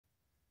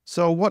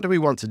So what do we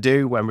want to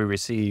do when we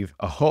receive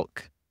a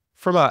hook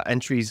from our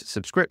entries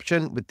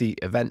subscription with the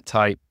event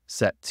type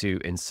set to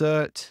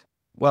insert?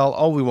 Well,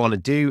 all we want to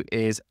do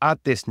is add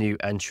this new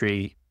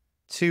entry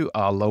to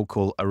our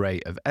local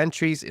array of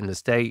entries in the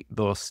state,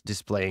 thus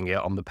displaying it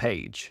on the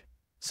page.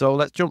 So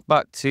let's jump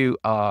back to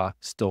our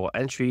store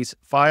entries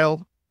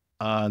file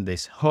and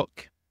this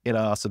hook in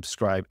our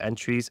subscribe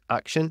entries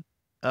action.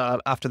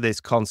 After this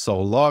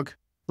console log,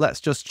 let's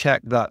just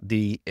check that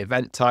the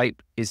event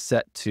type is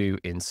set to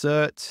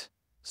insert.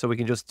 So we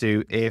can just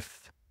do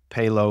if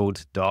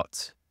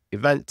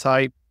payload.event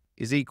type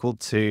is equal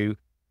to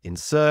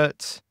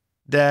insert.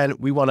 Then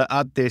we want to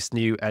add this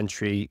new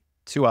entry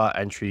to our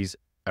entries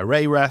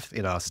array ref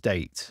in our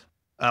state.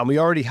 And we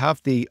already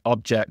have the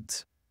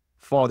object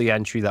for the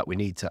entry that we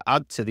need to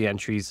add to the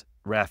entries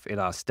ref in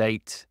our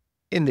state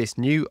in this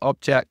new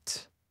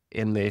object,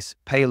 in this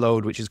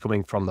payload, which is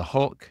coming from the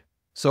hook.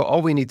 So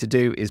all we need to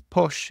do is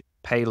push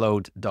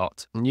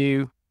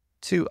payload.new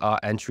to our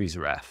entries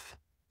ref.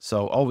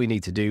 So all we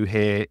need to do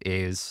here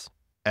is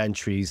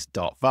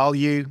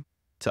entries.value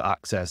to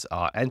access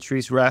our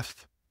entries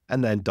ref,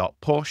 and then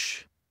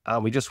 .push,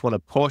 and we just want to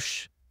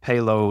push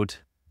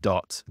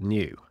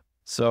payload.new.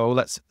 So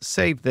let's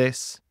save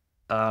this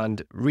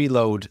and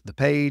reload the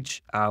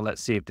page, and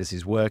let's see if this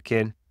is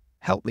working.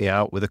 Help me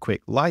out with a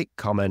quick like,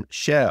 comment,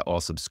 share,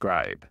 or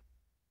subscribe.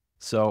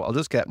 So I'll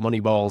just get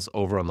Moneyballs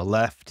over on the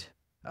left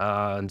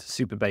and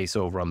Supabase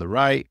over on the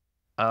right.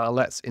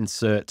 Let's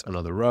insert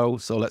another row.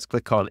 So let's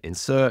click on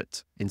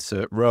insert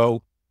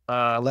row.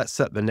 Let's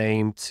set the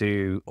name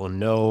to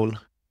unknown,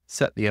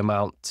 set the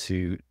amount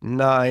to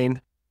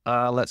 9.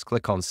 Let's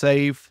click on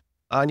save.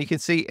 And you can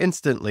see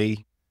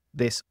instantly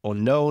this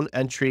unknown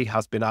entry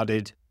has been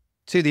added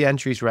to the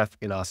entries ref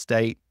in our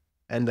state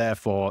and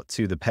therefore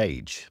to the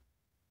page.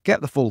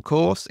 Get the full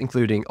course,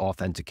 including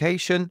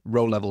authentication,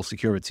 row-level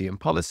security and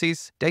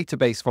policies,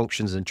 database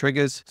functions and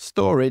triggers,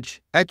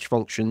 storage, edge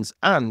functions,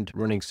 and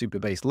running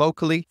Supabase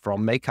locally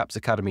from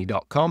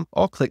makeappsacademy.com,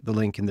 or click the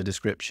link in the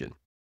description.